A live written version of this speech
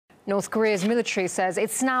North Korea's military says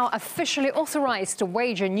it's now officially authorized to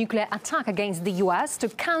wage a nuclear attack against the U.S. to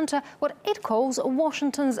counter what it calls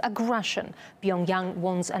Washington's aggression. Pyongyang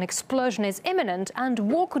warns an explosion is imminent and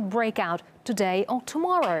war could break out today or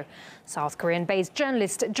tomorrow. South Korean-based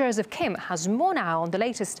journalist Joseph Kim has more now on the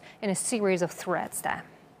latest in a series of threats there.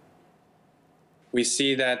 We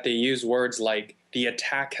see that they use words like the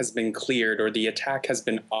attack has been cleared or the attack has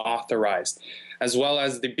been authorized. As well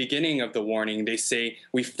as the beginning of the warning, they say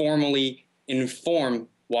we formally inform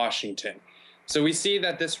Washington. So we see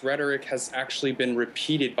that this rhetoric has actually been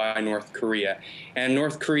repeated by North Korea. And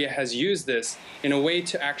North Korea has used this in a way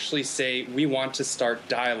to actually say we want to start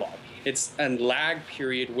dialogue. It's a lag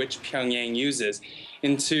period which Pyongyang uses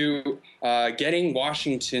into getting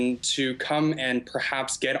Washington to come and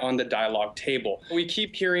perhaps get on the dialogue table. We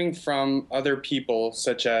keep hearing from other people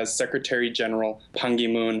such as Secretary General Ban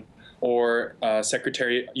Ki-moon or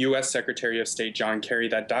U.S. Secretary of State John Kerry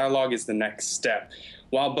that dialogue is the next step.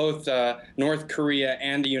 While both North Korea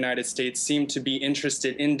and the United States seem to be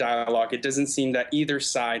interested in dialogue, it doesn't seem that either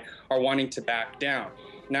side are wanting to back down.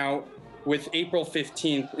 Now, with April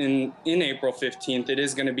 15th, in April 15th, it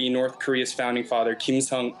is going to be North Korea's founding father, Kim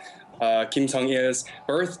Jong-il's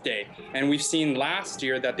birthday. And we've seen last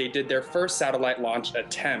year that they did their first satellite launch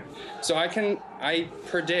attempt. So I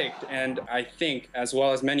predict, and I think, as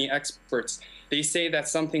well as many experts, they say that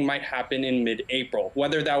something might happen in mid-April.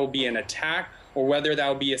 Whether that will be an attack or whether that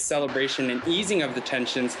will be a celebration and easing of the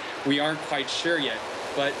tensions, we aren't quite sure yet.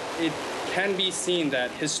 But it can be seen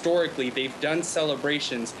that historically they've done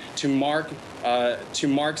celebrations to mark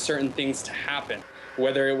certain things to happen.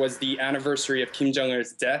 Whether it was the anniversary of Kim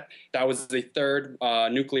Jong-il's death, that was the third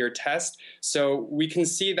nuclear test. So we can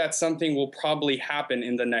see that something will probably happen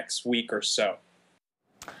in the next week or so.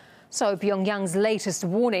 So Pyongyang's latest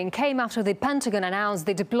warning came after the Pentagon announced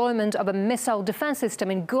the deployment of a missile defense system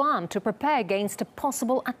in Guam to prepare against a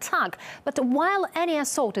possible attack. But while any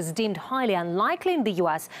assault is deemed highly unlikely in the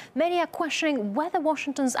U.S., many are questioning whether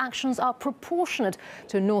Washington's actions are proportionate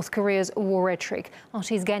to North Korea's war rhetoric.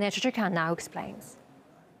 RT's Gaina Chichikan now explains.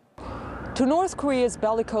 To North Korea's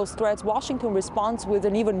bellicose threats, Washington responds with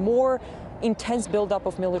an even more intense buildup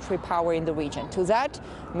of military power in the region. To that,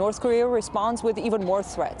 North Korea responds with even more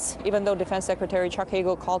threats. Even though Defense Secretary Chuck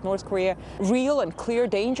Hagel called North Korea real and clear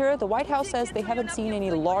danger, the White House says they haven't seen any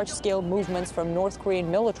large-scale movements from North Korean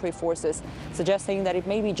military forces, suggesting that it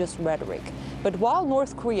may be just rhetoric. But while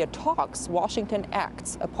North Korea talks, Washington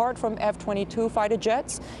acts. Apart from F-22 fighter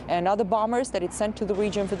jets and other bombers that it sent to the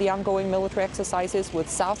region for the ongoing military exercises with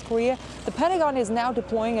South Korea, the Pentagon is now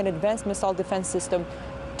deploying an advanced missile defense system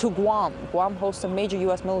to Guam. Guam hosts a major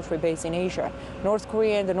U.S. military base in Asia. North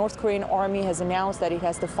Korea and the North Korean Army has announced that it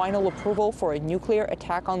has the final approval for a nuclear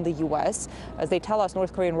attack on the U.S. As they tell us,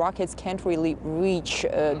 North Korean rockets can't really reach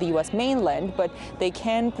the U.S. mainland, but they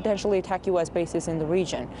can potentially attack U.S. bases in the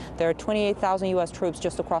region. There are 28,000 U.S. troops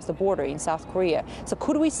just across the border in South Korea. So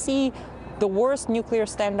could we see the worst nuclear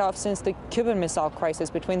standoff since the Cuban Missile Crisis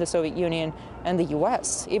between the Soviet Union and the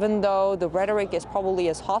U.S. Even though the rhetoric is probably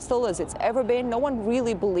as hostile as it's ever been, no one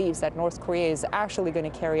really believes that North Korea is actually going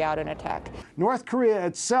to carry out an attack. North Korea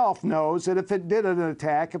itself knows that if it did an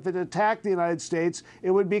attack, if it attacked the United States, it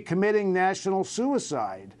would be committing national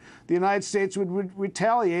suicide. The United States would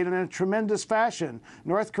retaliate in a tremendous fashion.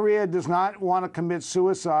 North Korea does not want to commit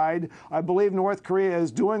suicide. I believe North Korea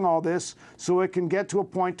is doing all this so it can get to a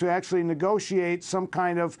point to actually negotiate some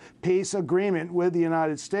kind of peace agreement with the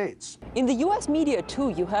United States. In the U.S. media,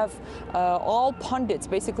 too, you have all pundits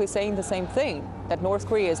basically saying the same thing, that North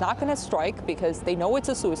Korea is not going to strike because they know it's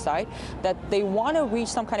a suicide, that they want to reach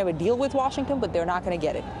some kind of a deal with Washington, but they're not going to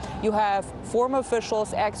get it. You have former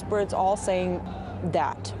officials, experts all saying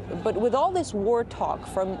that. But with all this war talk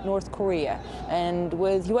from North Korea and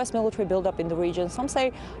with U.S. military buildup in the region, some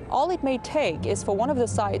say all it may take is for one of the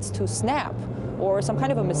sides to snap or some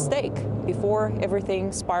kind of a mistake before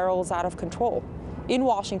everything spirals out of control. In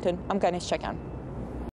Washington, I'm Ganesh Chekyan.